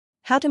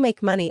How to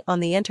make money on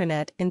the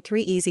internet in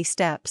 3 easy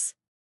steps.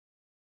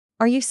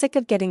 Are you sick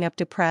of getting up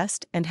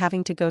depressed and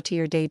having to go to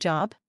your day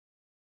job?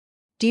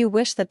 Do you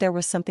wish that there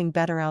was something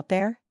better out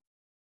there?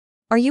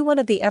 Are you one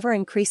of the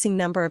ever-increasing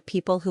number of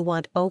people who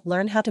want to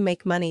learn how to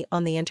make money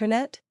on the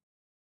internet?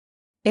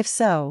 If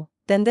so,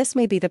 then this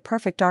may be the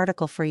perfect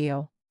article for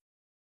you.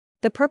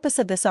 The purpose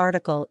of this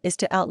article is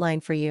to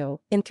outline for you,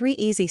 in 3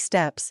 easy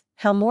steps,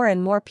 how more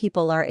and more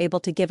people are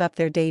able to give up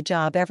their day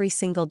job every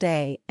single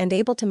day and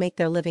able to make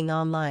their living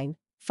online.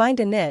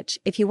 Find a niche.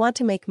 If you want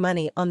to make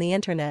money on the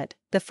internet,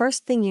 the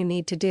first thing you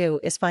need to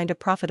do is find a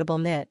profitable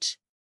niche.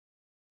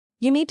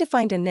 You need to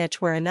find a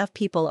niche where enough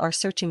people are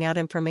searching out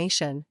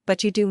information,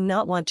 but you do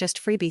not want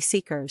just freebie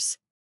seekers.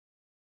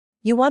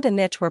 You want a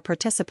niche where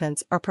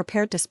participants are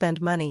prepared to spend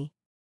money.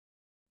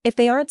 If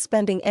they aren't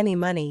spending any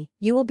money,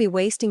 you will be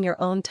wasting your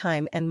own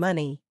time and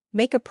money.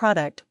 Make a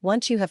product.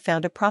 Once you have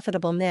found a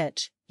profitable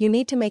niche, you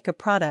need to make a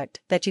product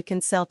that you can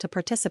sell to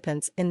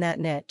participants in that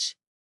niche.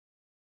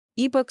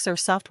 Ebooks or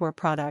software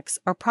products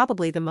are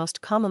probably the most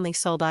commonly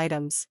sold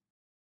items.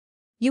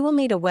 You will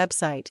need a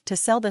website to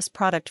sell this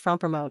product from.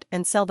 Promote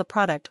and sell the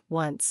product.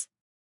 Once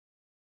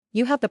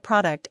you have the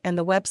product and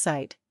the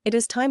website, it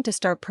is time to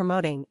start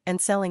promoting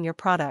and selling your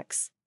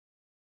products.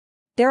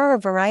 There are a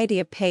variety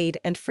of paid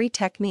and free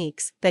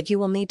techniques that you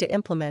will need to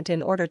implement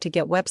in order to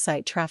get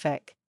website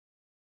traffic.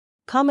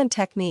 Common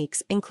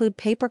techniques include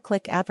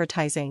pay-per-click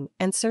advertising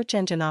and search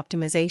engine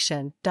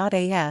optimization.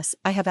 As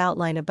I have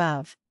outlined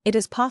above, it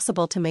is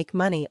possible to make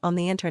money on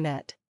the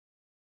internet.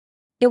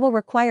 It will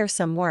require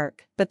some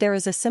work, but there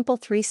is a simple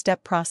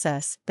 3-step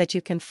process that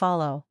you can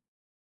follow.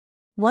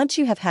 Once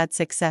you have had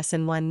success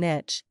in one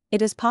niche,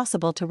 it is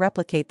possible to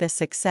replicate this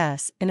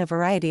success in a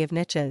variety of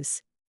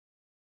niches.